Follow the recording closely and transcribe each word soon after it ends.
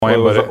So it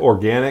was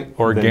organic,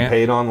 then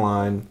paid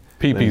online,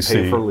 PPC,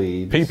 then pay for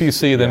leads.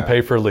 PPC, then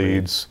pay for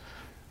leads.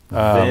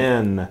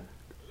 Then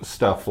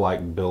stuff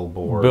like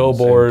billboards and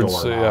door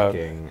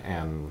knocking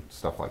and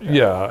stuff like that.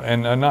 Yeah,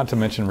 and not to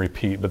mention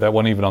repeat, but that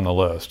wasn't even on the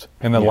list.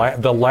 And the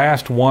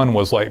last one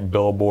was like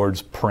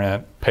billboards,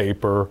 print,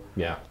 paper.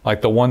 Yeah.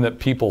 Like the one that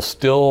people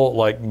still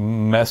like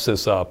mess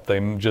this up. They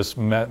just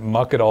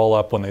muck it all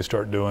up when they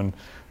start doing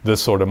this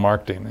sort of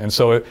marketing. And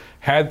so it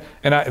had,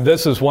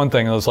 this is one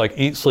thing, it was like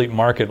eat, sleep,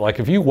 market. Like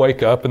if you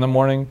wake up in the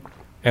morning,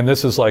 and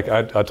this is like,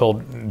 I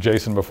told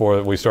Jason before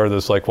that we started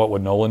this, like what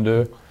would Nolan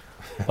do?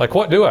 Like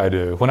what do I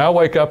do? When I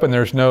wake up and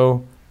there's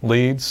no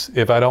leads,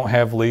 if I don't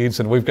have leads,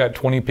 and we've got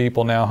 20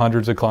 people now,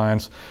 hundreds of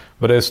clients,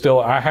 but it's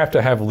still, I have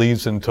to have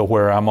leads into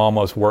where I'm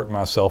almost worked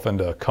myself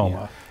into a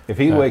coma. Yeah. If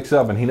he wakes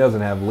up and he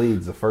doesn't have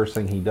leads, the first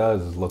thing he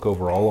does is look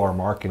over all our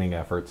marketing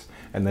efforts,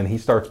 and then he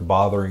starts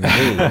bothering me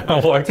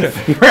to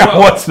figure out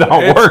what's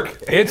not working.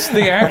 It's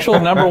the actual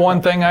number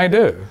one thing I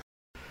do.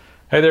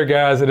 Hey there,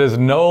 guys. It is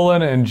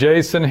Nolan and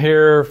Jason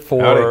here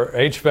for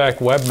HVAC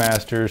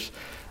Webmasters.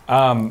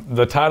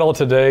 The title of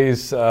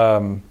today's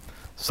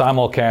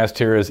simulcast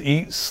here is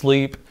Eat,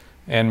 Sleep,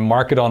 and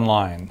Market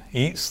Online.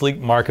 Eat, Sleep,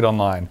 Market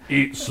Online.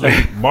 Eat,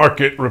 sleep,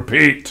 market,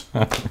 repeat.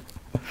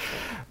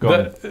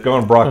 Going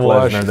Brock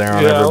Lesnar there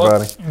on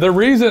everybody. The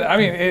reason, I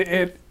mean,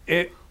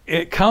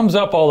 it comes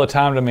up all the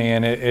time to me,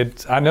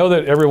 and I know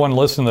that everyone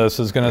listening to this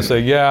is going to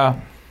say,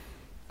 yeah,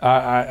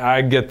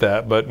 I get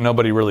that, but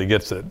nobody really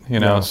gets it,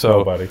 you know. No,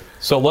 nobody.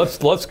 So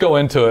let's go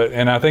into it,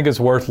 and I think it's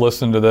worth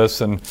listening to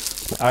this. And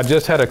I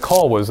just had a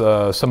call with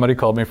somebody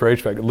called me for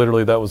HVAC.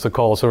 Literally, that was the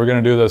call. So we're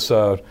going to do this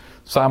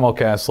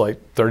simulcast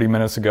like 30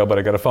 minutes ago, but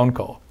I got a phone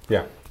call.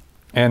 Yeah.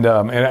 And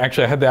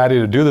actually, I had the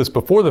idea to do this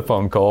before the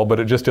phone call, but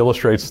it just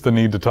illustrates the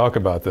need to talk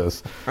about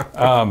this.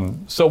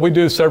 So we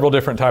do several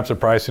different types of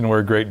pricing. We're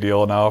a great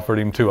deal, and I offered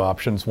him two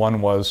options.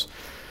 One was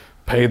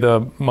pay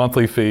the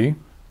monthly fee.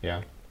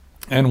 Yeah.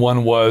 And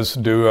one was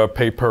do a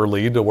pay per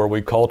lead, to where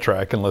we call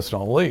track and list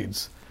all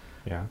leads.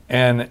 Yeah.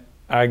 And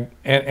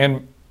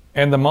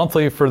the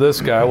monthly for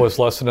this guy was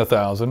less than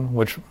 $1,000,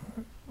 which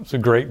was a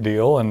great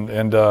deal,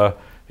 and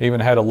even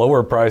had a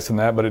lower price than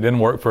that, but it didn't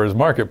work for his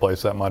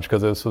marketplace that much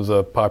because this was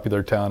a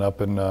popular town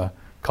up in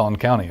Collin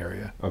County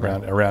area,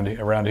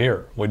 around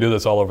here. We do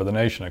this all over the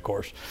nation, of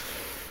course.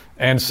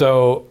 And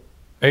so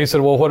he said,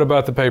 well, what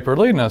about the pay per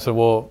lead? And I said,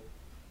 well,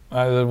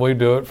 we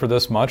do it for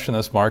this much in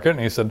this market. And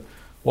he said,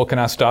 well, can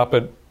I stop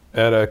it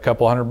at a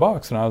couple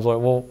 $100? And I was like,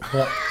 well,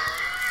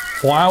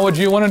 why would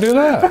you want to do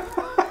that?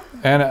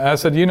 And I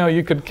said, you know,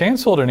 you could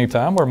cancel at any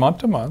time. We're month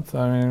to month.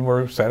 I mean,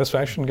 we're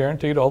satisfaction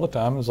guaranteed all the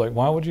time. It's like,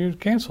 why would you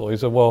cancel? He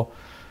said, well,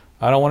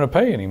 I don't want to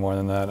pay any more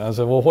than that. And I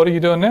said, well, what are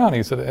you doing now? And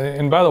he said,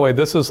 and by the way,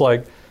 this is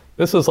like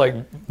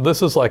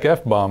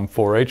F-bomb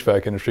for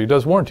HVAC industry. He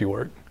does warranty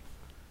work.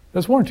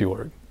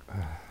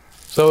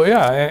 So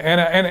yeah,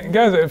 and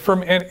guys,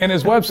 and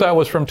his website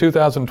was from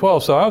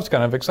 2012, so I was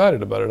kind of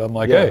excited about it. I'm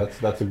like, yeah, hey,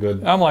 that's a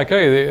good. I'm like,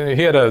 hey,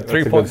 he had a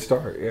 3. Good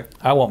start. Yeah.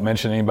 I won't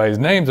mention anybody's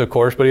names, of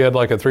course, but he had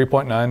like a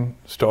 3.9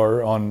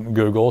 star on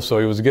Google, so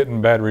he was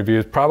getting bad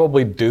reviews,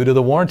 probably due to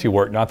the warranty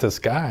work, not this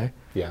guy.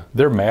 Yeah.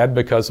 They're mad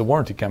because the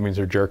warranty companies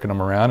are jerking them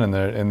around,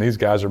 and these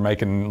guys are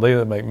make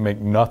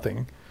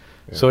nothing.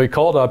 Yeah. So he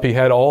called up. He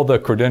had all the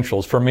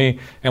credentials for me,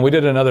 and we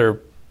did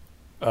another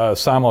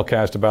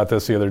simulcast about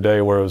this the other day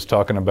where it was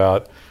talking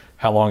about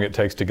how long it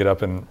takes to get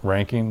up in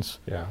rankings.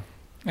 Yeah.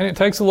 And it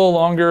takes a little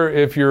longer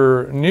if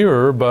you're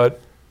newer,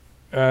 but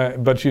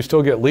you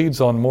still get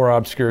leads on more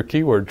obscure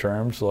keyword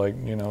terms like,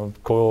 you know,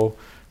 coil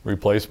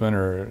replacement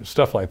or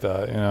stuff like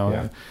that, you know.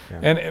 Yeah. Yeah.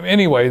 And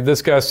anyway,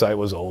 this guy's site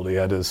was old. He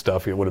had his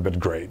stuff. It would have been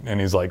great.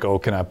 And he's like, oh,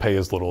 can I pay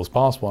as little as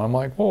possible? And I'm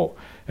like, well,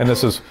 and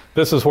this is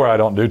where I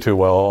don't do too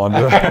well on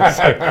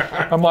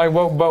that. I'm like,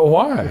 well, but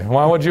why?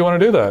 Why would you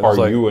want to do that?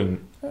 Are you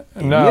an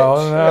No,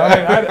 I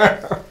mean, I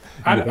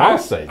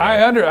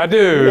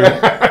do.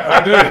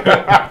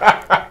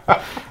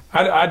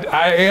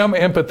 I am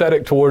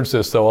empathetic towards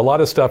this, though. A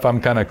lot of stuff I'm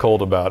kind of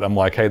cold about. I'm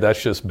like, hey,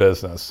 that's just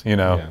business, you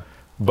know. Yeah.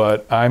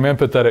 But I'm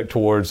empathetic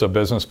towards a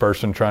business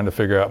person trying to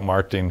figure out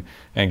marketing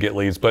and get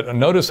leads. But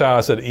notice how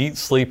I said eat,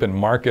 sleep, and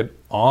market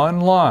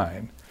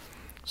online.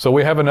 So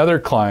we have another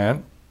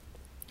client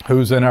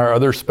who's in our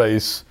other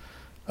space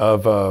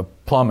of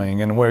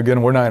plumbing, and we're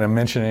not going to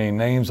mention any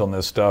names on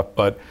this stuff,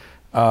 but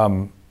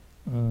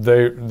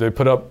they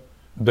put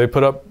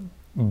up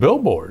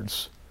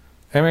billboards.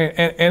 I mean,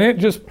 and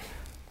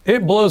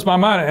it blows my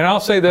mind. And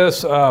I'll say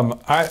this: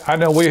 I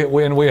know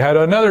we had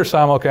another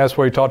simulcast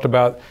where we talked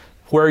about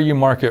where you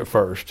market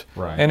first.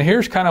 Right. And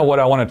here's kind of what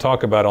I want to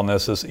talk about on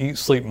this Eat,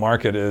 Sleep,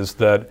 Market is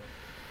that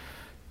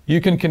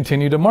you can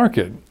continue to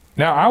market.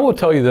 Now, I will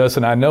tell you this,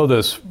 and I know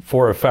this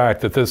for a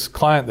fact, that this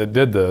client that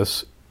did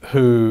this,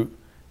 who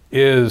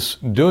is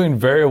doing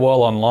very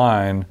well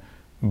online,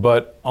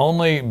 but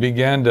only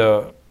began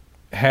to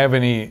have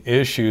any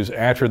issues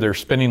after they're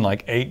spending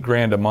like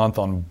 $8,000 a month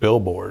on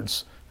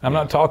billboards. I'm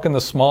not talking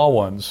the small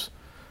ones.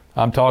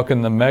 I'm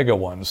talking the mega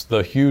ones,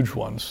 the huge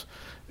ones.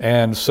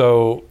 And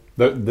so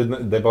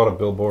They bought a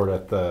billboard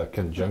at the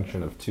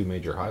conjunction of two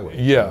major highways.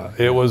 Yeah,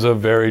 it was a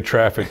very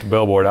trafficked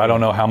billboard. I don't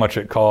know how much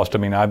it cost. I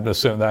mean, I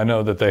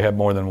know that they have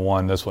more than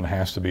one. This one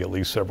has to be at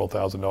least several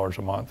 $1,000s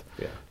a month.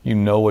 Yeah. You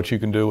know what you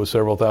can do with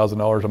several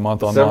 $1,000s a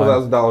month online?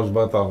 Several $1,000s a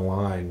month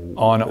online.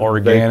 On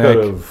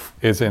organic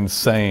is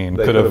insane.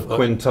 They could have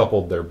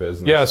quintupled their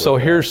business. Yeah, so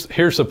here's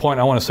the point.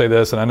 I want to say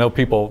this, and I know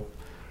people,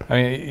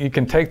 I mean, you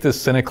can take this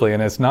cynically,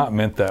 and it's not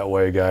meant that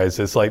way, guys.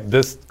 It's like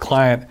this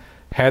client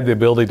had the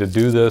ability to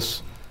do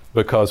this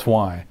because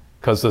why?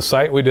 Because the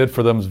site we did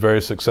for them is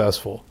very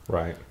successful.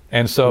 Right.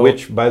 And so,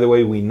 which, by the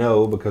way, we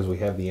know because we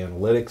have the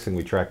analytics and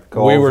we track the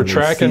calls. We were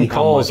tracking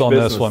calls on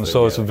this one,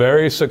 so it's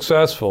very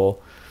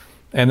successful.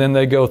 And then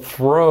they go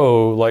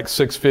throw like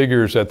 6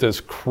 figures at this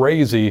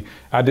crazy.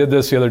 I did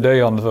this the other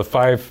day on the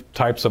 5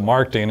 types of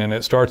marketing, and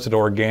it starts at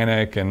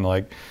organic and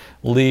like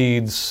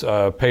leads,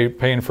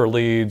 paying for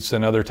leads,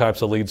 and other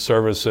types of lead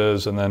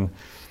services, and then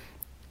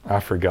I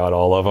forgot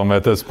all of them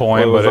at this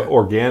point. Well, but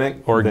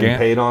organic, then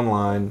paid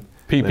online,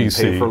 PPC,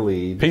 then pay for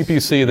leads.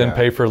 PPC, then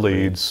pay for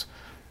leads.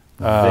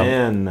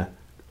 Then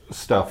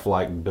stuff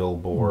like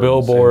billboards,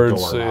 and door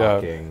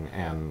knocking,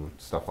 and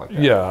stuff like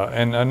that. Yeah,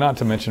 and not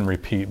to mention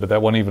repeat, but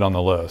that wasn't even on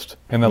the list.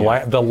 And the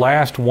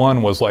last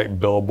one was like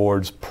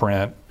billboards,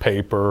 print,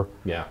 paper.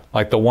 Yeah.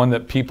 Like the one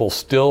that people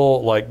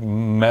still like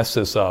mess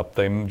this up.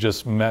 They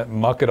just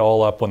muck it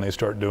all up when they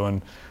start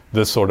doing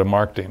this sort of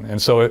marketing.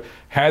 And so it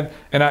had,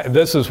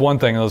 this is one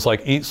thing, it was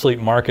like eat, sleep,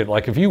 market.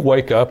 Like if you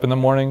wake up in the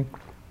morning,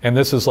 and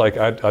this is like,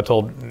 I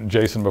told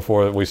Jason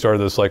before that we started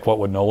this, like what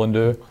would Nolan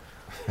do?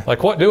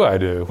 Like what do I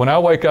do? When I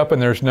wake up and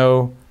there's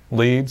no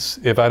leads,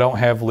 if I don't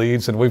have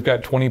leads, and we've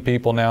got 20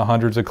 people now,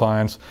 hundreds of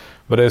clients,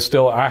 but it's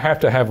still, I have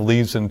to have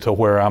leads into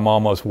where I'm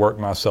almost worked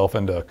myself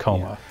into a coma.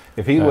 Yeah.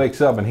 If he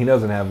wakes up and he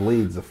doesn't have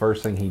leads, the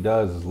first thing he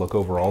does is look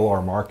over all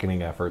our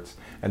marketing efforts,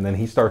 and then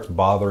he starts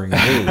bothering me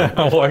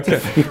to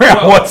figure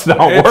out what's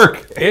not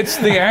working. It's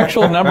the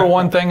actual number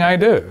one thing I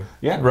do.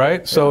 Yeah.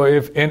 Right. So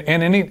if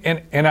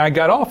and I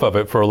got off of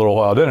it for a little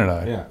while, didn't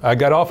I? Yeah. I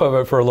got off of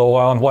it for a little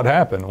while, and what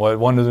happened? What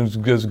one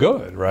is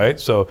good, right?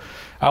 So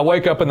I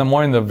wake up in the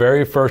morning. The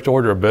very first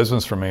order of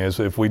business for me is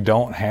if we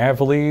don't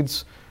have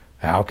leads,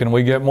 how can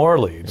we get more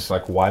leads? It's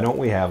like, why don't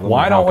we have them?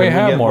 Why don't we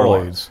have more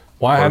leads?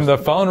 Why haven't the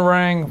phone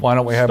ring? Why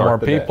don't we have more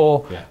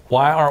people? Yeah.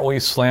 Why aren't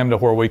we slammed to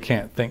where we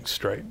can't think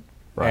straight?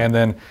 Right. And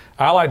then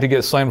I like to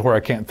get slammed where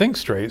I can't think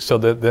straight, so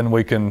that then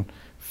we can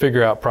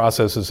figure out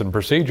processes and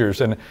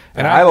procedures. And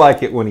I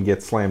like it when he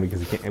gets slammed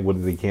because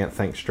he can't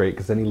think straight,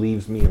 because then he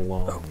leaves me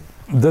alone.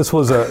 This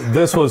was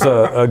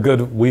a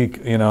good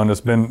week, and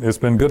it's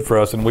been good for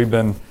us, and we've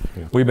been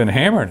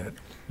hammering it,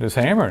 just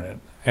hammering it.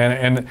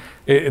 And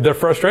the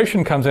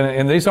frustration comes in,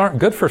 and these aren't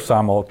good for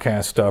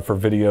simulcast stuff or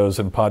videos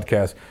and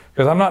podcasts,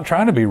 because I'm not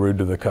trying to be rude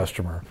to the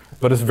customer,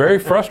 but it's very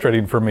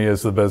frustrating for me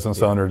as the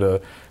business owner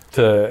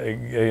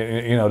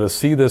to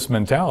see this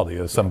mentality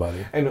of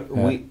somebody. And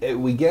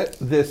we get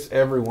this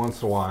every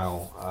once in a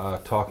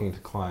while, talking to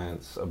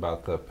clients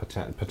about the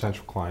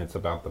potential clients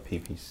about the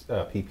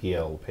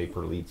PPL, pay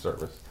per lead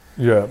service.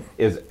 Yeah,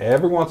 is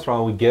every once in a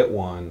while we get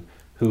one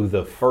who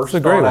the first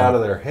thought out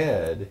of their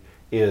head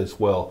is,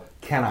 well,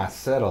 can I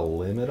set a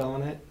limit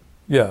on it?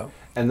 Yeah.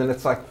 And then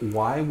it's like,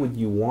 why would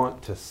you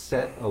want to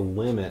set a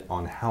limit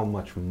on how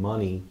much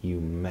money you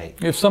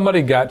make? If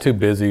somebody got too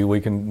busy, we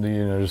can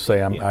just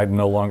say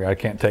I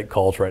can't take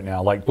calls right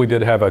now. Like we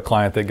did have a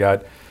client that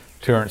got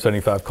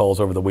 275 calls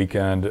over the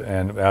weekend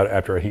and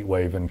after a heat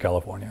wave in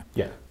California.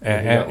 Yeah.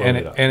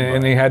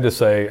 And he had to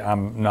say,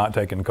 I'm not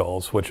taking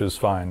calls, which is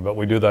fine, but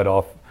we do that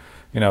off,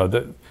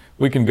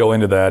 we can go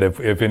into that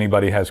if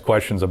anybody has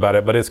questions about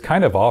it, but it's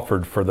kind of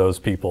offered for those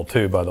people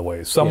too, by the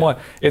way.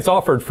 It's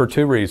offered for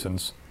 2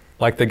 reasons.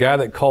 Like the guy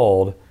that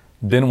called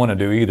didn't want to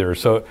do either.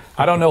 So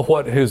I don't know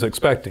what he's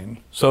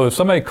expecting. So if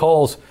somebody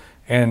calls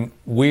and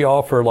we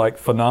offer like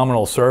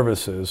phenomenal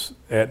services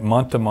at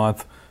month to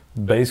month,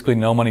 basically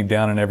no money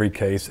down in every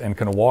case, and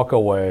can walk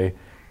away,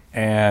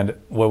 and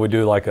what we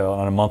do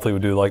on a monthly, we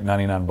do like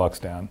 $99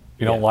 down.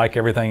 You don't like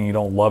everything, you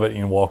don't love it,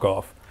 you can walk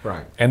off.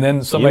 Right. And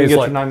then somebody's you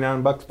like, get your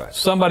 $99 back.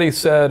 Somebody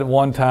said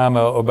one time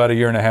about a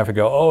year and a half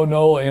ago, oh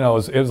no, it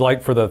was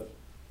like for the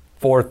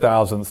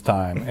 4,000th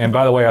time. And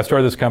by the way, I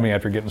started this company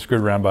after getting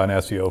screwed around by an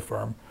SEO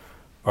firm,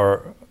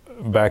 or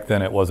back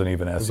then it wasn't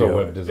even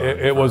SEO.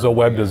 It was a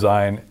web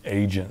design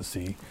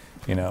agency.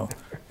 It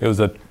was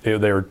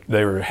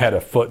they had a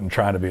foot in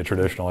trying to be a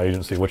traditional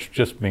agency, which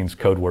just means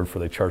code word for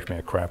they charged me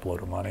a crap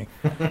load of money.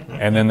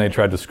 And then they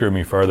tried to screw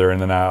me further, and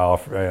then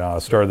I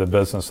started the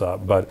business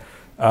up. But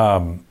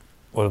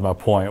what was my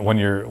point? When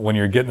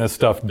you're getting this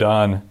stuff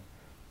done.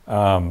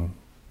 And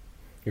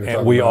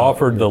we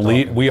offered the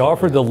lead. We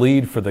offered the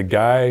lead for the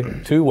guy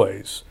 2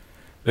 ways.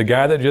 The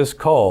guy that just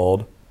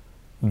called,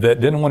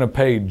 that didn't want to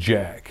pay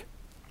jack.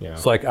 Yeah.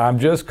 It's like, I'm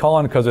just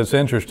calling because it's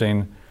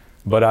interesting,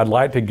 but I'd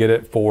like to get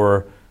it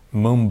for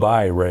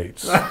Mumbai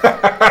rates.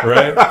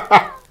 Right?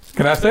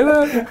 Can I say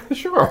that?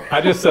 Sure. I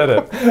just said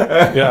it.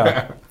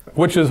 Yeah.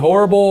 Which is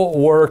horrible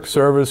work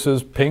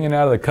services, pinging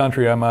out of the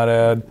country, I might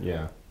add.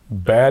 Yeah.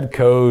 Bad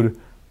code,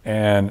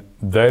 And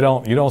you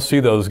don't see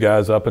those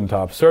guys up in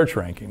top search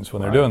rankings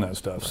when they're doing that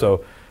stuff.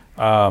 So,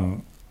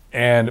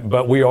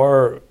 but we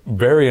are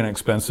very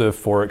inexpensive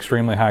for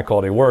extremely high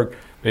quality work.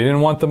 They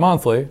didn't want the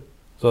monthly,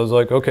 so I was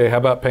like, okay, how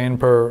about paying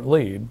per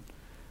lead?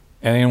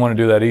 And they didn't want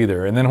to do that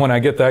either. And then when I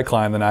get that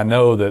client, then I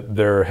know that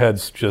their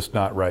head's just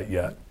not right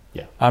yet.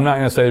 Yeah. I'm not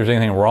going to say there's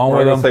anything wrong with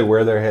them. I'm going to say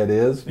where their head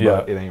is,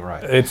 but it ain't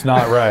right. It's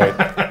not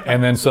right.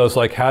 And then so it's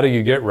like, how do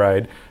you get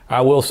right?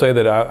 I will say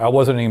that I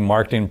wasn't any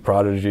marketing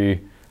prodigy.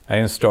 I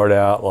didn't start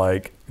out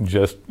like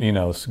just,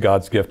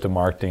 God's gift to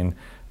marketing.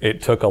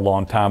 It took a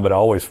long time, but I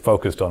always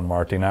focused on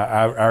marketing.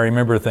 I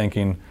remember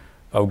thinking,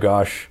 oh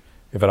gosh,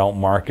 if I don't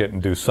market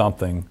and do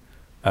something,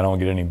 I don't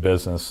get any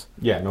business.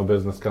 Yeah, no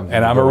business comes.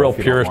 And I'm a real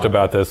purist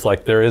about this.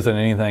 Like there isn't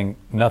anything,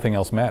 nothing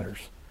else matters.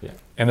 Yeah.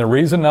 And the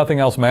reason nothing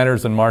else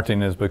matters in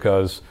marketing is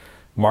because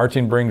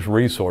marketing brings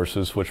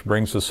resources, which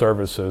brings the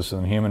services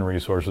and human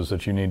resources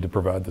that you need to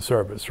provide the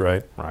service,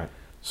 right? Right.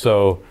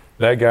 So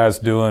that guy's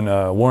doing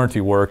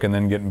warranty work and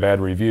then getting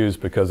bad reviews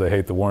because they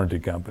hate the warranty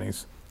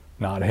companies.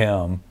 Not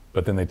him,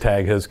 but then they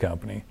tag his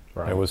company.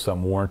 Right. There was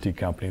some warranty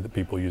company that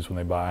people use when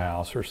they buy a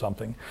house or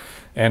something.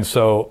 And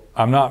so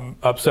I'm not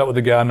upset with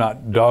the guy. I'm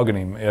not dogging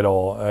him at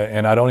all.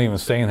 And I don't even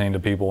say anything to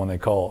people when they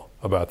call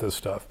about this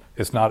stuff.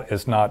 It's not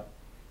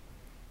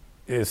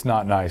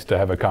nice to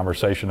have a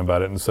conversation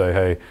about it and say,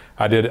 hey,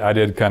 I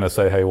did kind of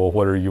say, hey, well,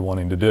 what are you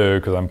wanting to do?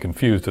 Because I'm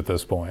confused at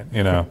this point,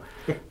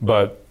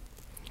 But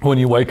when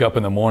you wake up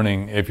in the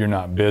morning, if you're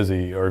not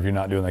busy or if you're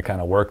not doing the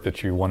kind of work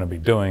that you want to be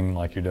doing,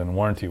 like you're doing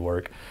warranty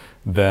work,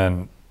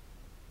 then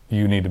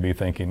you need to be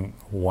thinking,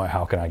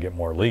 how can I get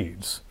more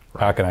leads?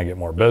 Right. How can I get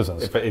more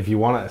business? If you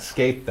want to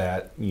escape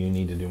that, you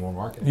need to do more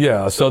marketing.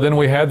 Yeah. So then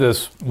we had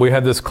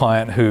this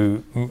client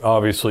who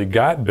obviously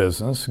got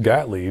business,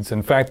 got leads.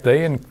 In fact,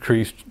 they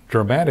increased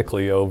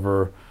dramatically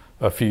over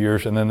a few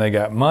years, and then they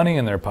got money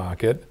in their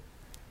pocket,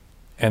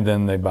 and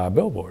then they buy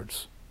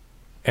billboards,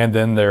 and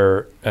then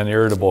they're an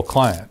irritable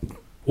client.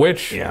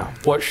 Which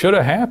what should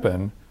have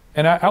happened,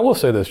 and I will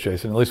say this,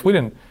 Jason. At least we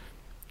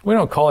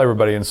don't call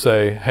everybody and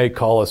say, hey,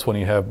 call us when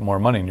you have more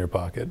money in your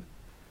pocket.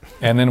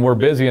 And then we're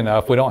busy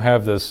enough. We don't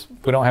have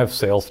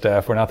sales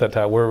staff. We're not that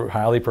type. We're a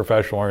highly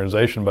professional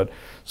organization, but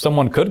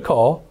someone could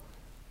call.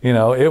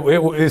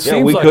 It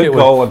seems we like could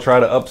call and try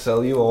to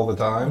upsell you all the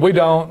time. We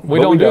don't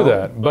do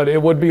that, but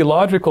it would be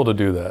logical to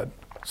do that.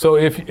 So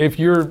if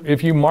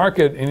you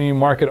market and you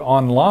market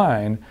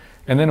online,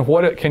 and then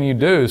what can you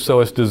do? So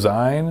it's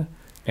design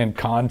and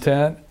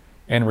content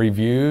and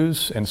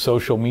reviews and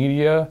social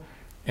media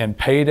and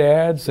paid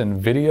ads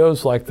and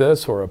videos like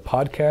this, or a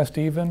podcast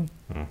even,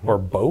 or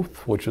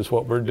both, which is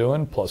what we're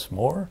doing, plus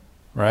more,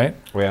 right?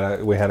 We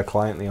had a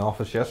client in the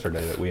office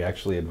yesterday that we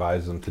actually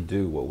advised them to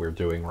do what we're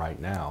doing right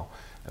now,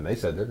 and they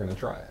said they're going to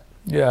try it.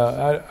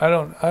 Yeah,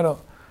 I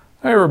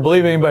never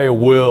believe anybody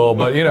will,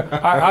 but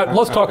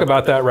let's talk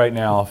about that right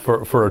now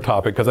for a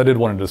topic, because I did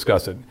want to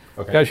discuss it.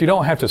 Okay. Guys, you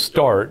don't have to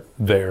start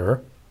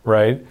there,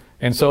 right?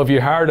 And so if you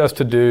hired us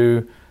to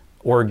do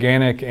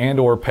organic and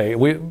or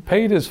paid.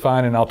 Paid is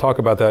fine, and I'll talk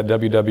about that.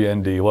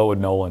 WWND, what would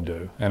Nolan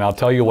do? And I'll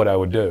tell you what I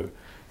would do.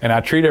 And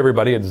I treat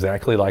everybody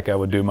exactly like I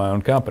would do my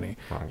own company.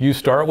 Right. You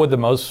start with the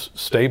most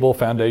stable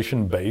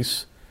foundation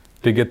base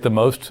to get the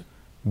most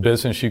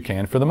business you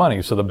can for the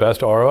money, so the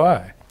best ROI.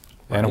 Right.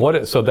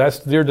 And so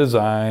that's your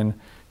design,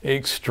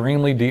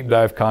 extremely deep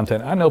dive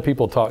content. I know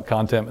people talk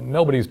content, but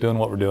nobody's doing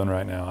what we're doing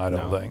right now, I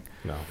don't think.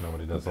 No,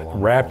 nobody does.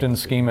 Wrapped in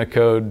schema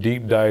code,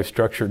 deep dive,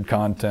 structured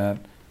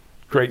content.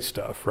 Great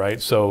stuff,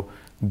 right? So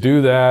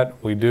do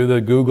that. We do the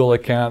Google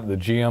account, the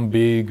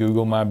GMB,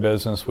 Google My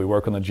Business. We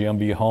work on the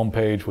GMB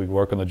homepage. We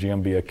work on the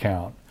GMB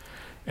account.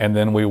 And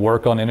then we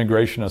work on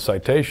integration of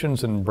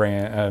citations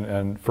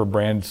and for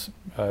brands,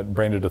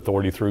 branded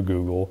authority through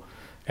Google.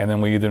 And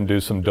then we either do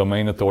some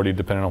domain authority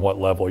depending on what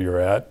level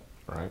you're at.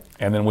 Right.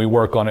 And then we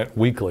work on it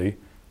weekly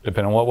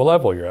depending on what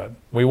level you're at.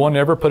 We won't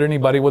ever put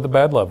anybody with a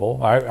bad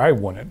level. I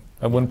wouldn't.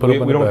 I wouldn't put them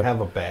in a bad. We don't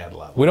have a bad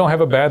level. We don't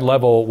have a bad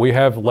level. We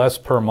have less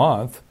per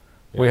month.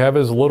 We have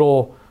as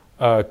little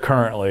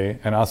currently,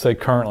 and I'll say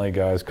currently,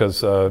 guys,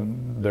 because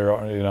there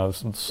are,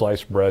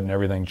 sliced bread and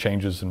everything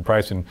changes in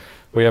pricing.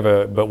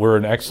 But we're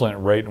an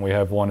excellent rate, and we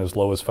have one as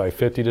low as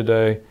 $550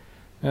 today,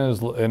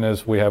 and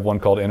as we have one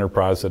called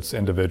Enterprise that's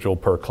individual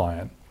per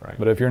client. Right.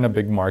 But if you're in a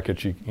big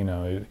market,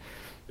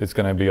 it's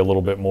going to be a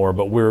little bit more.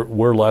 But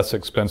we're less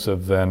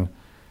expensive than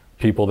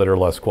people that are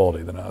less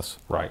quality than us.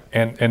 Right.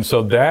 And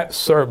so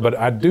but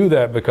I do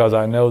that because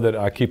I know that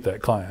I keep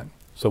that client.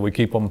 So we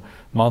keep them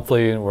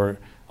monthly, and we're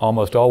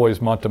almost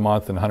always month to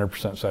month and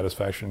 100%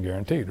 satisfaction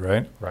guaranteed,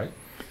 right? Right.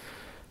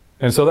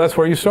 And so that's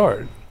where you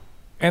start.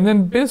 And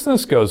then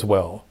business goes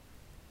well.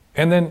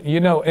 And then,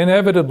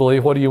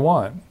 inevitably, what do you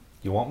want?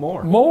 You want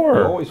more. More.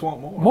 You always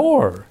want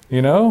more.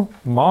 More.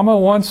 Mama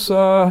wants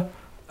an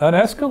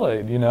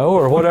Escalade,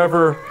 or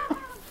whatever.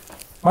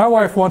 My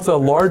wife wants a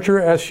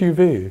larger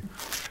SUV.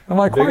 I'm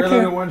like,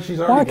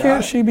 why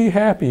can't she be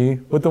happy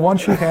with the one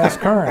she has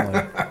currently?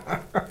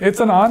 It's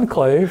an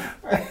enclave,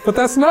 but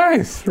that's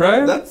nice,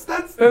 right? That's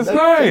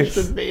nice.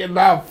 Should be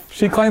enough.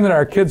 She claimed that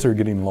our kids are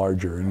getting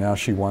larger, and now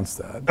she wants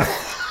that.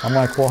 I'm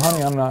like, well,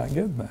 honey, I'm not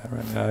getting that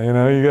right now. You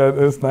know, you got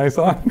this nice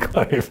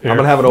enclave here. I'm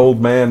gonna have an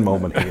old man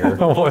moment here.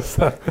 What's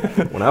that?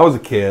 When I was a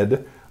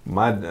kid,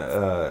 my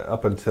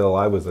up until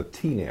I was a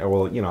teenager.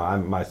 Well, you know,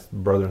 my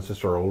brother and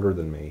sister are older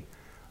than me,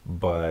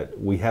 but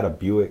we had a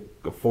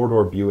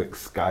four-door Buick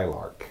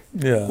Skylark.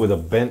 Yeah. With a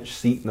bench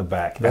seat in the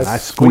back, That's and I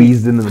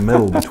squeezed into the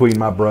middle between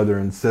my brother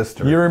and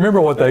sister. You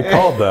remember what they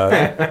called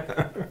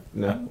that?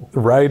 No.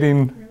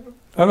 Riding.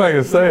 I'm not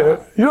gonna say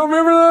it. You don't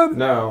remember that?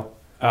 No.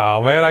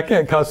 Oh man, I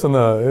can't cuss in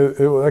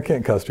I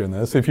can't cuss during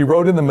this. If you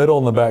rode in the middle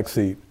in the back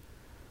seat,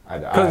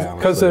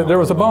 because there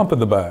was a bump in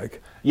the back.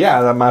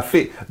 Yeah, my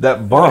feet.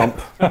 That bump,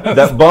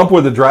 that bump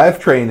where the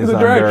drivetrain is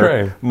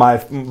under.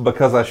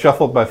 Because I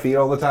shuffled my feet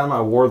all the time,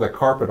 I wore the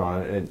carpet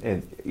on it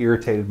and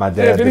irritated my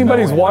dad. If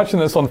anybody's watching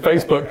this on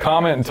Facebook,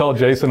 comment and tell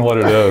Jason what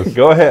it is.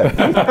 Go ahead.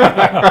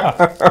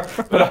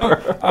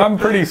 But I'm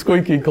pretty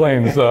squeaky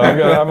clean, so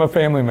I'm a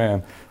family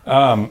man.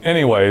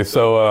 Anyway,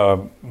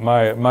 so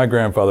my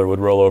grandfather would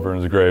roll over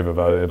in his grave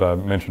if I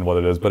mentioned what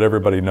it is, but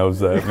everybody knows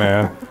that,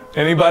 man.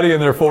 Anybody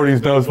in their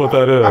 40s knows what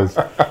that is.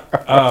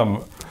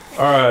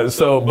 All right,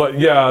 so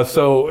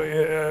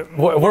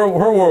where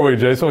were we,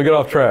 Jason? We got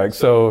off track.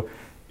 So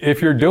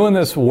if you're doing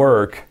this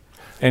work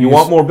and you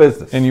want more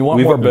business,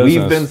 more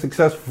business, we've been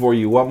successful for you.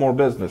 You want more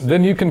business,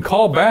 then you can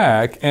call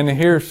back, and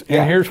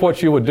here's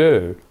what you would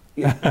do.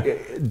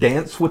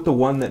 Dance with the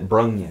one that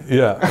brung you.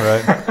 Yeah,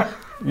 right.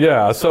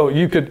 Yeah, so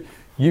you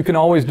can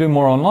always do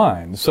more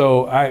online.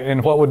 So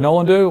and what would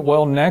Nolan do?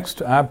 Well,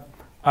 next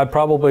I'd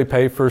probably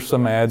pay for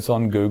some ads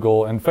on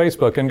Google and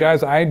Facebook. And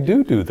guys, I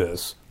do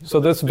this. So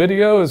this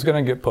video is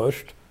going to get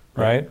pushed,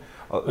 right?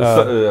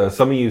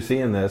 Some of you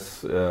seeing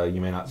this, you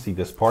may not see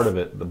this part of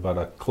it, but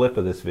a clip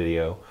of this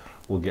video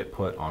will get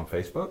put on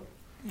Facebook.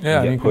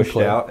 Yeah, and get pushed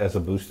out as a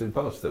boosted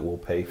post that will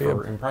pay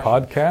for impressions.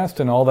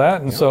 Podcast and all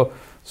that. And so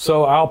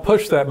I'll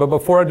push that. But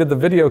before I did the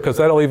video, because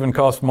that'll even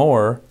cost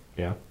more.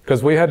 Yeah.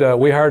 Because we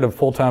hired a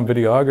full-time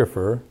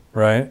videographer,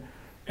 right?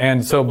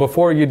 And so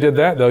before you did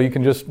that, though, you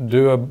can just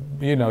do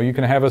you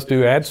can have us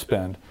do ad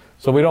spend.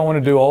 So we don't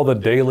want to do all the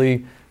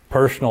daily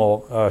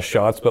personal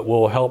shots, but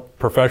we'll help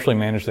professionally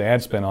manage the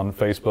ad spend on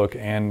Facebook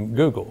and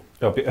Google.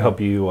 Help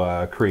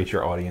you create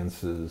your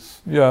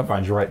audiences. Yeah.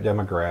 Find your right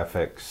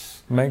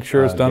demographics. Make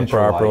sure it's done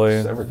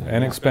properly, likes,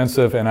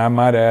 inexpensive, and I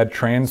might add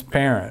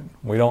transparent.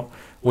 We don't.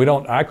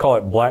 I call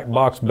it black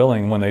box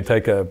billing when they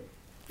take a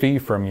fee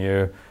from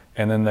you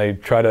and then they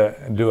try to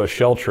do a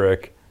shell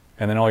trick.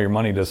 And then all your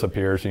money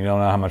disappears, and you don't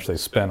know how much they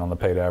spent on the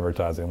paid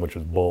advertising, which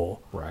is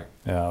bull. Right.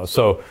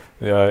 So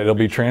it'll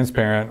be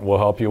transparent. We'll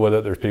help you with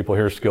it. There's people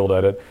here skilled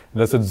at it.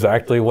 And that's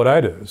exactly what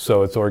I do.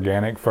 So it's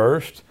organic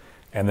first,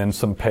 and then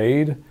some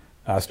paid.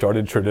 I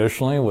started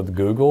traditionally with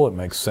Google. It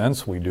makes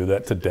sense. We do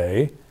that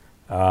today.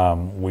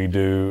 We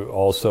do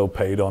also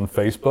paid on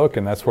Facebook,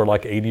 and that's where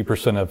like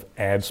 80% of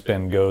ad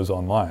spend goes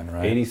online,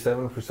 right?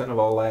 87% of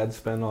all ad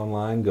spend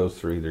online goes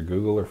through either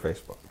Google or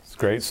Facebook. It's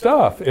great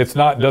stuff. It's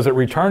not, does it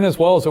return as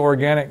well as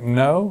organic?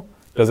 No.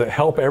 Does it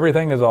help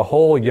everything as a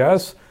whole?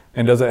 Yes.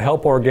 And does it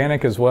help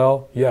organic as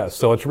well? Yes.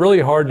 So it's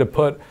really hard to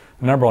put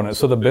a number on it.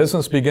 So the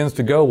business begins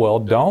to go well.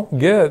 Don't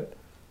get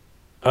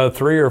a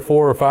 $3,000 or $4,000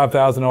 or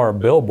 $5,000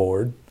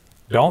 billboard.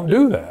 Don't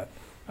do that.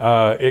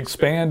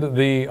 Expand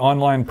the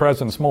online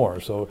presence more.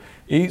 So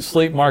eat,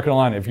 sleep, market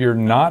online. If you're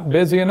not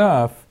busy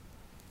enough,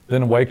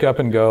 then wake up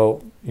and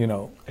go,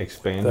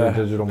 expand your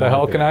digital marketing. The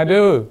hell can I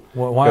do?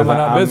 Why am I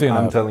not busy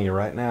enough? I'm telling you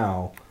right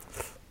now,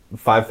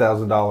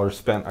 $5,000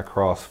 spent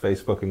across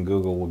Facebook and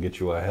Google will get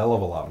you a hell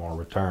of a lot more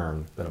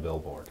return than a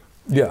billboard.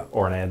 Yeah.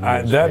 Or an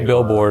ad. That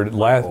billboard,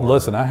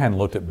 listen, I hadn't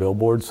looked at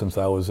billboards since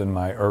I was in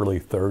my early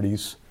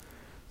 30s.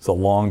 It's a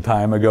long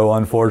time ago,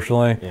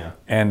 unfortunately. Yeah.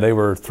 And they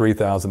were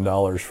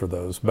 $3,000 for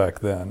those back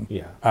then.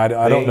 Yeah. I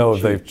don't know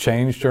if they've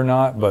changed or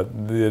not, but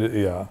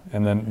yeah.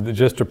 And then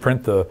just to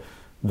print the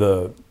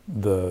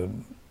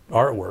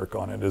artwork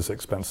on it is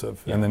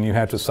expensive. Yeah. And then you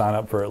have to sign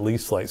up for at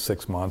least like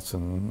 6 months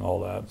and all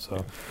that.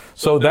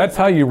 So that's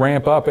how you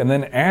ramp up. And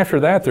then after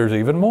that, there's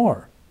even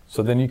more.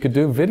 So then you could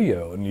do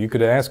video, and you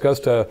could ask us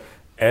to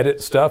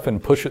edit stuff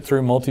and push it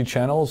through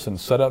multi-channels and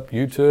set up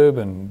YouTube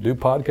and do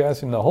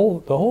podcasting, the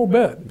whole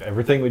bit.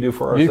 Everything we do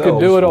for ourselves, you could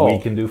do it all. We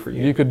can do for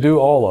you. You could do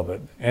all of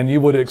it. And you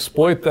would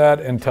exploit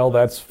that until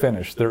that's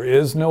finished. There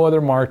is no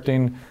other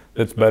marketing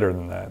that's better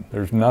than that.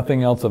 There's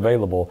nothing else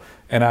available.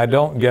 And I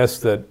don't guess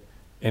that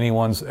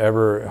anyone's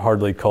ever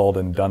hardly called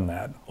and done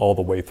that all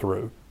the way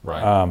through.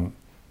 Right.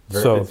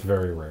 It's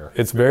very rare.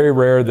 It's very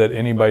rare that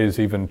anybody's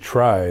even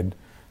tried,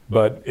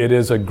 but it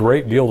is a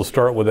great deal to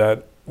start with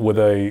that, with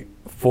a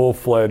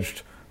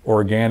full-fledged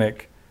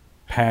organic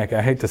pack.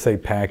 I hate to say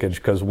package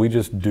because we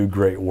just do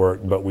great work,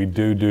 but we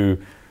do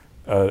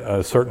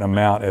a certain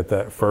amount at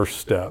that first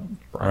step,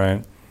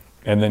 right?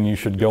 And then you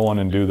should go on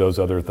and do those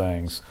other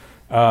things.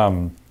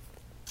 And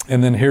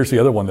then here's the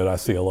other one that I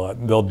see a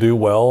lot. They'll do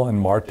well in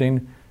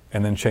marketing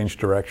and then change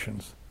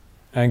directions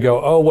and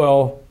go, oh,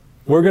 well,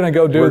 we're going to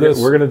go do this.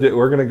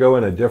 We're gonna go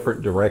in a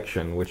different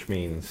direction, which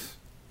means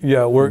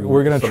yeah, we're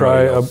going to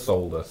try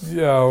sold us.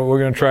 Yeah, we're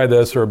going to try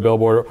this or a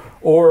billboard,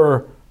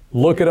 or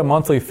look at a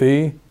monthly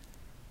fee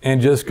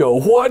and just go,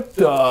 what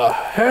the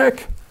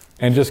heck?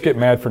 And just get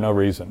mad for no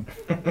reason.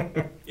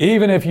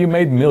 Even if you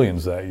made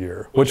millions that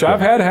year, which I've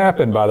had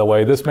happen, by the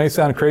way. This may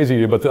sound crazy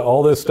to you, but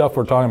all this stuff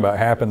we're talking about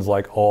happens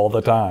like all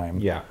the time.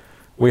 Yeah.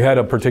 We had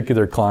a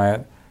particular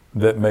client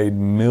that made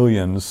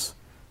millions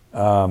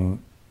and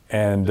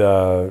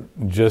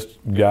just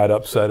got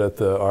upset at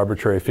the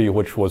arbitrary fee,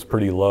 which was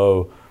pretty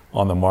low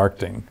on the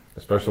marketing.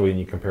 Especially when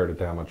you compare it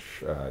to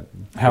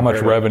how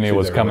much revenue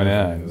was coming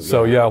in. Yeah.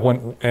 So yeah,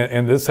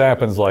 and this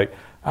happens, like,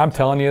 I'm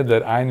telling you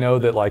that I know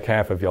that like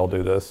half of y'all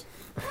do this.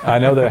 I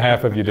know that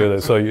half of you do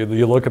this. So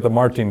you look at the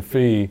marketing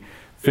fee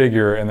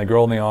figure, and the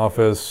girl in the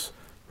office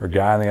or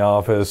guy in the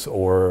office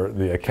or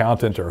the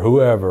accountant or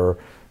whoever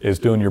is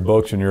doing your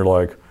books, and you're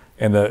like,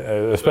 and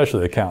especially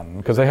the accountant,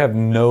 because they have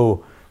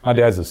my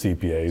dad's a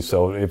CPA,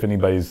 so if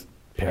anybody's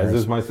As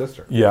is my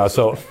sister. Yeah,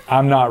 so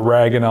I'm not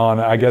ragging on,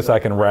 I guess I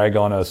can rag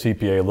on a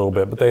CPA a little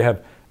bit, but they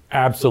have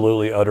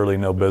absolutely, utterly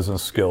no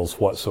business skills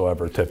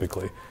whatsoever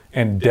typically.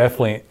 And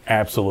definitely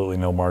absolutely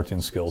no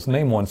marketing skills.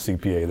 Name one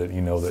CPA that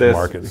you know that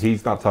markets.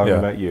 He's not talking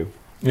about you.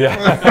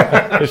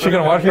 Yeah. Is she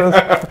going to watch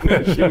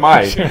this? She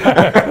might.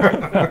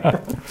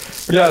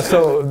 Yeah,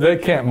 so they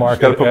can't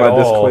market Gotta put at my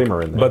all.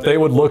 disclaimer in there. But they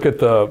would look at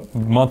the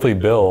monthly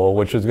bill,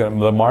 which is the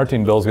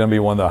marketing bill is going to be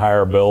one of the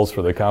higher bills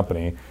for the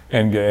company,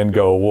 and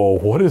go, well,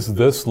 what is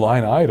this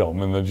line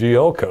item in the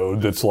GL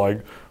code that's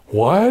like,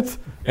 what?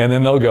 And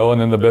then they'll go,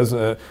 and then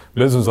the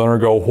business owner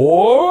go,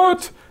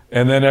 what?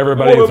 And then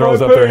everybody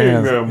throws up their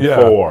hands.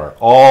 For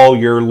all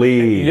your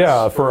leads.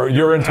 Yeah, for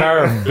your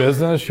entire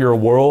business, your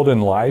world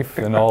and life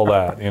and all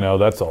that.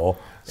 That's all.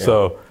 Yeah.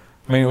 So,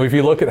 I mean, if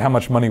you look at how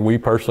much money we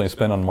personally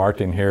spend on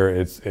marketing here,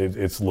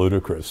 it's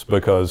ludicrous,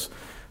 because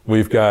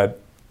we've got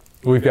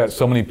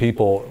so many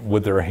people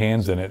with their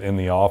hands in it in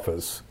the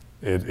office.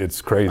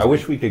 It's crazy. I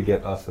wish we could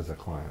get us as a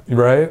client.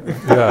 Right?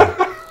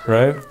 Yeah.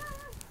 Right?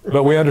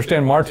 But we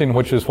understand marketing,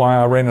 which is why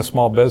I ran a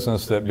small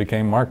business that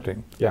became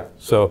marketing. Yeah.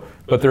 So,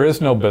 but there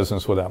is no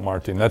business without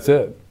marketing. That's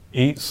it.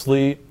 Eat,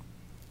 sleep,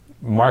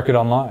 market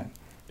online.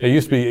 It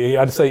used to be,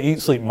 I'd say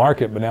eat, sleep,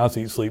 market, but now it's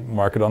eat, sleep,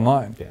 market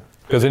online. Yeah.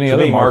 Because any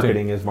other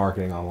marketing is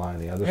marketing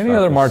online. Any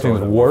other marketing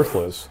is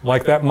worthless.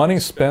 Like that money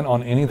spent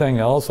on anything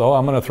else. Oh,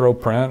 I'm going to throw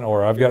print,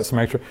 or I've got some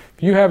extra.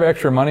 If you have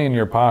extra money in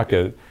your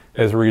pocket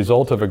as a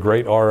result of a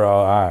great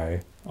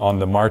ROI on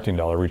the marketing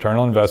dollar, return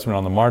on investment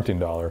on the marketing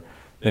dollar,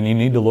 then you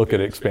need to look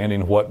at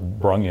expanding what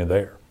brung you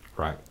there.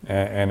 Right.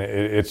 And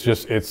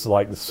it's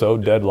like so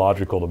dead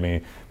logical to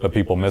me, but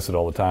people miss it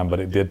all the time. But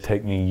it did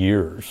take me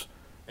years,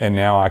 and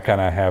now I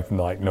kind of have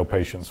like no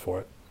patience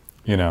for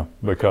it,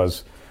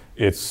 because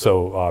it's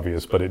so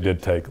obvious. But it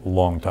did take a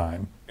long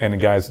time.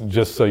 And guys,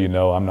 just so you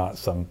know,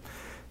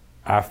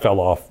 I fell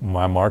off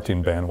my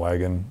marketing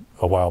bandwagon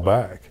a while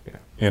back.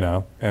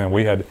 Yeah. And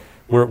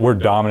we're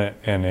dominant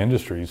in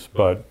industries,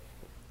 but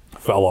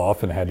fell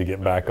off and had to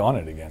get back on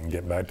it again and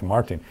get back to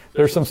marketing.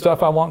 There's some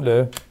stuff I want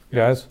to do,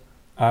 guys.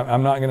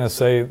 I'm not going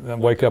to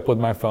wake up with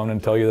my phone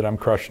and tell you that I'm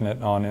crushing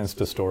it on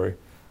Insta Story.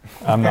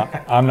 I'm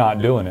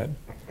not doing it.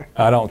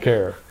 I don't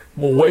care.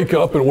 We'll wake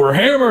up and we're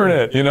hammering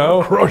it,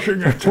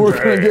 Crushing it today.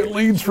 We're going to get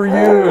leads for you.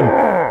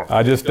 And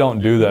I just don't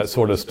do that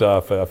sort of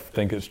stuff. I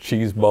think it's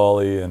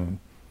cheesebally and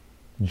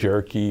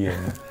jerky,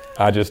 and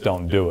I just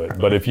don't do it.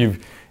 But if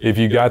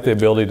you got the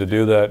ability to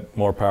do that,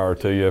 more power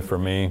to you. For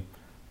me,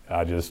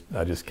 I just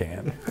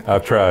can't.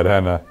 I've tried,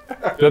 haven't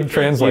I? Doesn't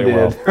translate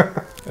well.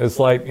 It's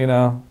like,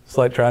 it's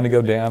like trying to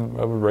go down.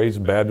 I was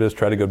raised Baptist,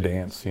 try to go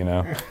dance,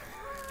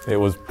 It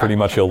was pretty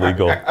much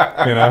illegal,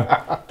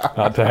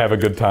 not to have a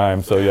good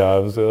time. So yeah,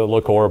 it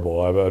looked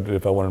horrible.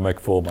 If I wanted to make a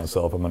fool of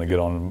myself, I'm going to get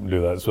on and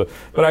do that. So,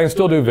 but I can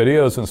still do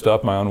videos and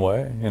stuff my own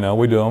way.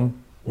 We do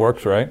them.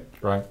 Works, right?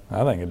 Right.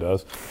 I think it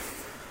does.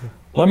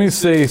 Let me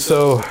see.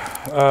 So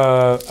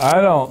I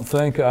don't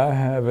think I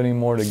have any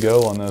more to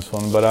go on this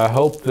one, but I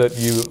hope that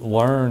you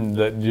learned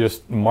that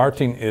just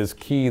marketing is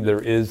key. There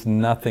is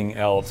nothing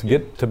else.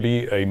 Get to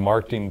be a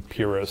marketing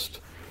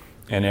purist,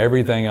 and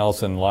everything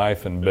else in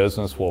life and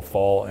business will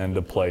fall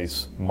into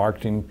place.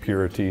 Marketing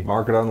purity.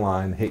 Market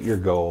online, hit your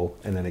goal,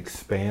 and then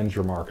expand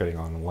your marketing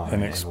online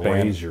and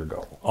raise your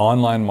goal.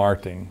 Online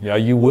marketing. Yeah,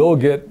 you will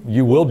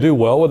do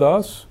well with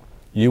us.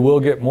 You will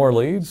get more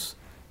leads,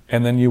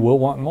 and then you will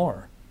want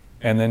more.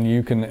 And then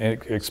you can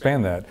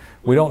expand that.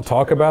 We don't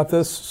talk about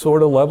this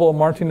sort of level of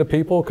marketing to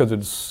people because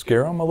it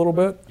scare them a little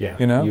bit.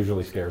 Yeah,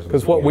 usually scares them.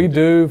 Because what we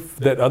do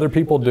that other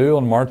people do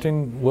on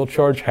marketing, we'll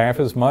charge half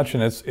as much,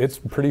 and it's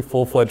pretty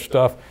full-fledged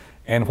stuff.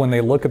 And when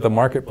they look at the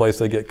marketplace,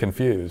 they get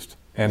confused.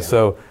 And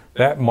so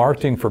that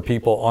marketing for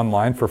people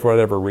online, for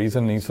whatever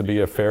reason, needs to be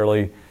a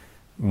fairly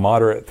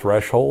moderate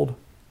threshold.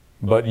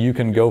 But you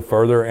can go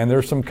further. And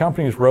there's some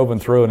companies roving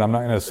through, and I'm not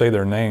going to say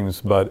their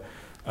names, but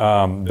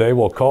they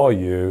will call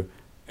you,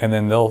 and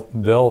then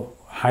they'll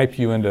hype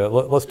you into,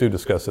 let's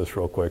discuss this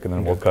real quick, and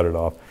then we'll cut it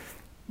off.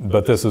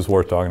 But this is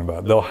worth talking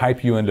about. They'll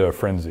hype you into a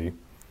frenzy,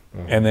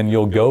 And then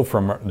you'll go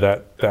from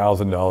that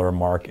 $1,000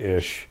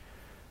 mark-ish,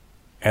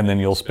 and then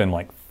you'll spend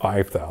like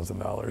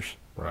 $5,000,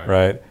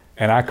 right?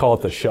 And I call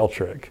it the shell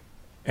trick.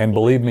 And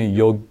believe me,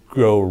 you'll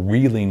go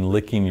reeling,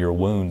 licking your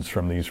wounds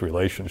from these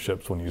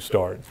relationships when you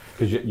start.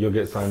 Because you'll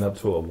get signed up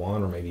to a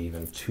 1 or maybe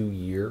even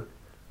 2-year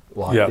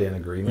locked-in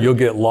agreement. You'll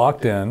get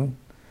locked in,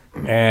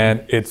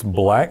 and it's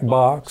black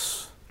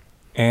box,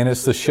 and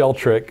it's the shell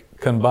trick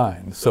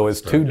combined. So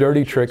it's two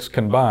dirty tricks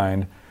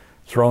combined,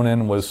 thrown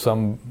in with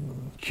some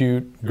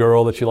cute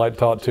girl that you like to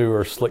talk to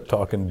or slick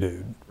talking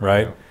dude,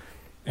 right?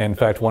 Yeah. In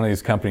fact, one of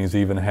these companies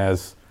even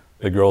has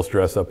the girls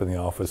dress up in the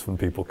office when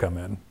people come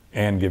in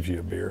and gives you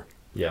a beer.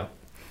 Yeah.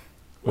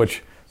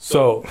 Which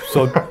so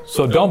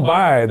don't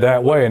buy it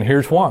that way, and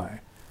here's why.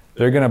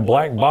 They're going to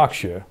black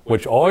box you,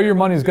 which all your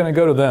money's going to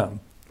go to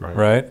them,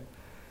 right?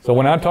 So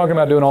when I'm talking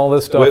about doing all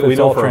this stuff, we it's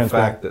know all for a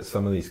transparent. fact that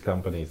some of these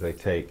companies, they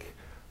take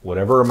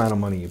whatever amount of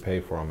money you pay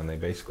for them, and they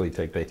basically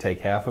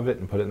take half of it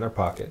and put it in their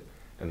pocket,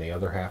 and the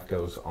other half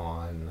goes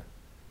on.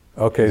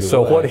 Okay,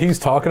 so what he's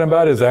talking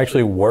about is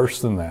actually worse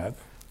than that,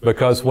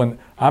 because when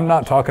I'm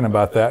not talking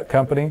about that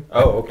company,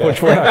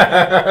 which we're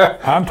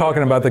not, I'm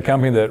talking about the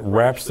company that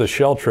wraps the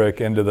shell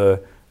trick into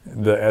the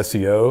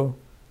SEO,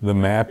 the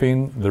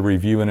mapping, the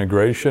review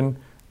integration,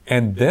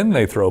 and then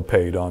they throw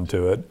paid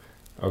onto it.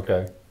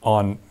 Okay.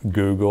 On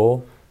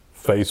Google,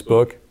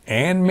 Facebook,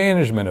 and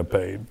management of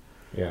paid.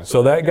 Yeah.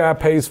 So that guy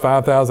pays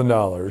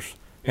 $5,000.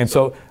 And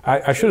so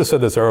I should have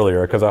said this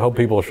earlier because I hope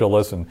people should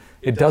listen.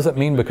 It doesn't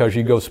mean because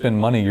you go spend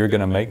money, you're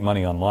going to make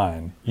money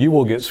online. You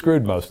will get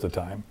screwed most of the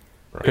time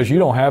because you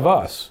don't have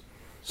us.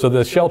 So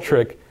the shell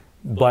trick,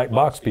 black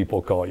box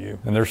people call you.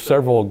 And there's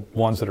several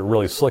ones that are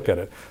really slick at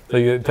it. So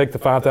you take the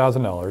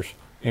 $5,000 and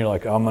you're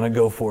like, I'm going to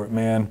go for it,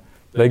 man.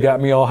 They got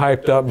me all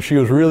hyped up and she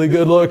was really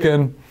good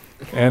looking.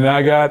 And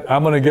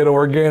I'm going to get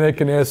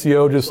organic and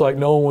SEO just like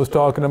Nolan was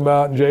talking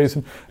about and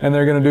Jason, and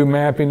they're going to do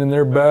mapping and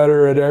they're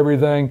better at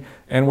everything,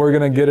 and we're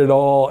going to get it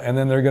all, and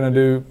then they're going to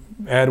do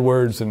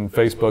AdWords and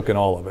Facebook and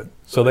all of it.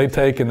 So they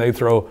take and they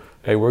throw,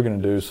 hey, we're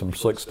going to do some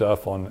slick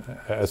stuff on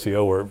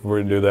SEO, we're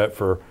going to do that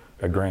for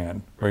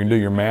 $1,000. We're going to do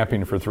your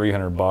mapping for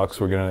 $300.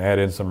 We're going to add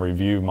in some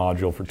review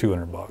module for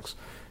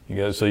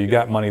 $200. So you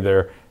got money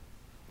there,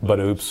 but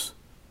oops,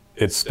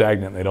 it's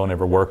stagnant. They don't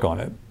ever work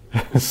on it.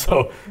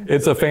 So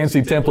it's a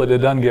fancy template that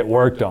doesn't get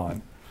worked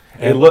on.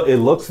 It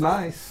looks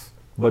nice,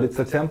 but it's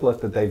a template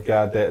that they've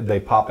got that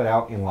they pop it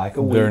out in like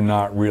a week. They're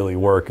not really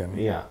working.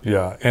 Yeah.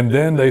 Yeah. And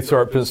then they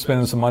start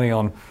spending some money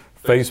on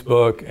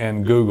Facebook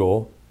and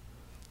Google,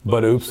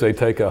 but oops, they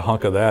take a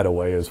hunk of that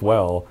away as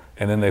well,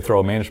 and then they throw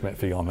a management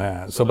fee on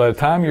that. So by the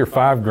time your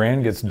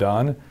 $5,000 gets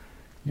done,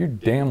 you're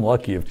damn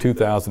lucky if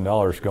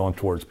 $2,000 going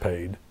towards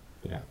paid.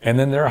 Yeah. And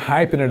then they're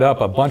hyping it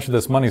up, a bunch of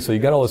this money. So you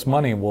got all this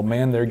money. Well,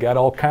 man, they got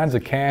all kinds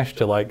of cash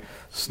to like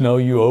snow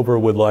you over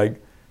with like,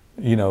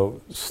 you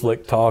know,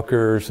 slick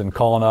talkers and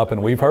calling up.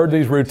 And we've heard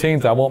these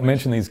routines. I won't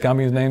mention these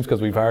companies' names because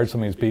we've hired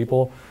some of these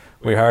people.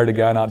 We hired a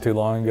guy not too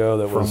long ago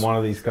that was from one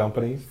of these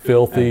companies.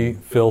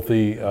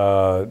 Filthy.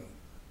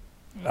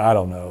 I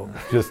don't know.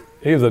 Just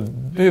he was a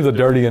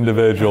dirty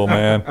individual,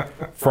 man.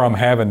 From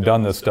having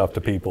done this stuff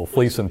to people,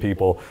 fleecing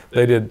people.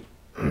 They did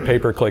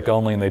pay-per-click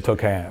only, and they took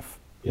half.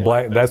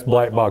 Yeah. That's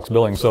black box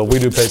billing. So we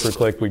do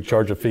pay-per-click, we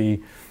charge a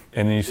fee,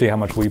 and then you see how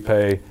much we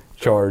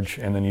charge,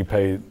 and then you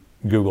pay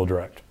Google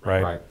Direct,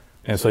 right? Right.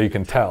 And so you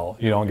can tell,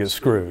 you don't get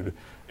screwed.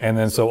 And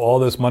then so all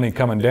this money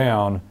coming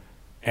down,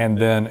 and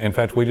then, in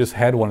fact, we just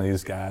had one of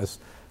these guys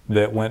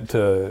that went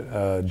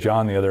to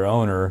John, the other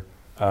owner,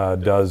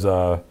 does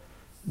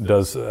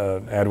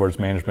AdWords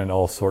management,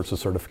 all sorts of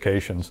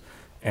certifications,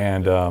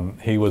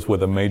 and he was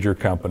with a major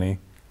company,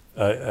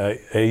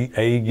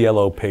 a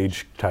yellow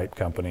page type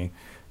company,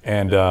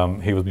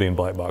 and he was being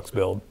black box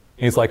billed.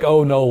 He's like,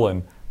 "Oh,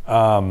 Nolan,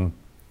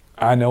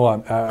 I know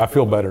I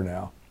feel better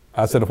now."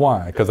 I said,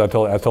 "Why?" Because I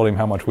told him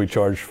how much we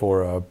charged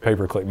for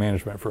pay-per-click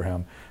management for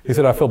him. He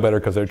said, "I feel better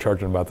because they're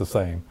charging about the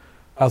same."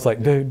 I was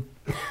like, "Dude,"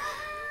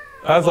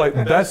 I was like,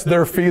 "That's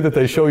their fee that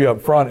they show you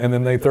up front, and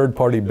then they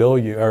third-party bill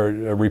you or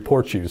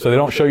report you. So they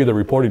don't show you the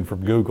reporting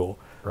from Google.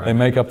 Right. They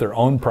make up their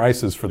own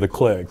prices for the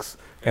clicks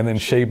and then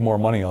shave more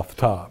money off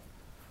the top."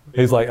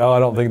 He's like, "Oh, I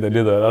don't think they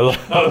do that."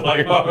 I was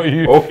like, "Oh,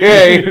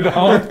 okay." You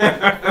don't?"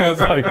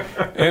 It's like,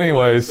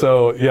 anyway,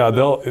 so yeah,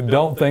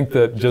 don't think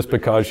that just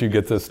because you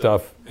get this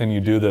stuff and you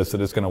do this that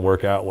it's going to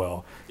work out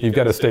well. You've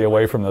got to stay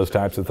away from those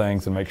types of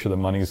things and make sure the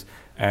money's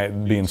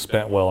being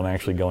spent well and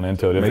actually going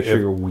into it. Make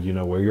sure you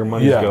know where your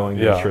money's going.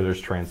 Make sure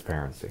there's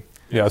transparency.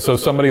 Yeah, so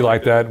somebody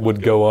like that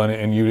would go on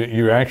and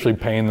you're actually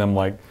paying them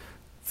like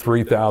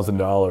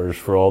 $3,000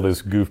 for all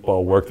this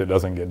goofball work that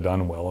doesn't get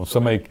done well. If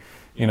somebody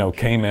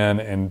came in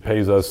and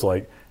pays us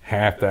like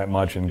half that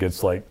much and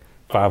gets like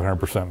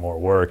 500% more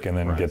work and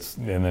then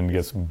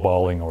gets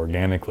balling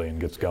organically and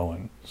gets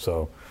going.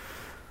 So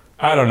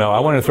I don't know. I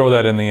want to throw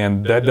that in the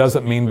end. That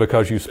doesn't mean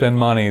because you spend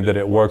money that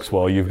it works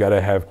well. You've got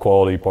to have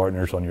quality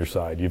partners on your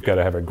side. You've got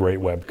to have a great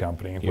web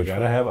company. You've got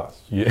to have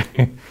us. Yeah.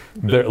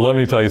 Let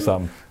me tell you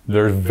something.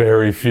 There's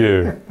very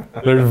few.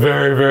 There's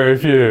very, very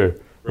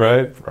few.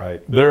 right?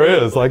 Right. There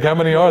is. Like, how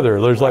many are there?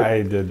 There's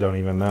like, Don't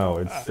even know.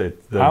 I'm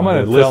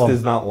gonna the tell list 'em.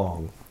 is not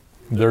long.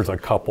 there's a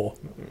couple.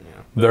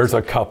 There's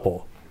a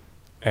couple.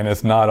 And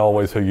it's not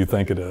always who you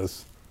think it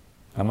is.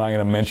 I'm not going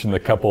to mention the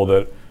couple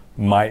that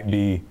might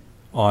be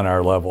on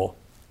our level,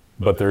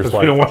 but there's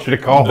We don't like want you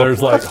to call.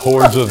 there's like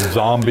hordes of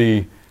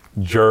zombie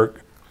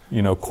jerk,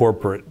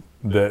 corporate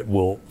that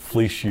will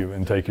fleece you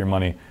and take your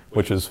money,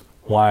 which is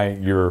why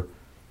you're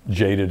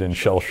jaded and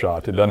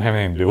shell-shocked. It doesn't have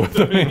anything to do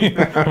with me,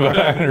 but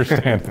I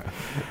understand.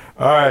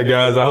 All right,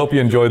 guys, I hope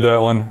you enjoyed that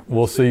one.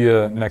 We'll see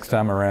you next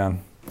time around.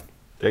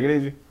 Take it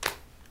easy.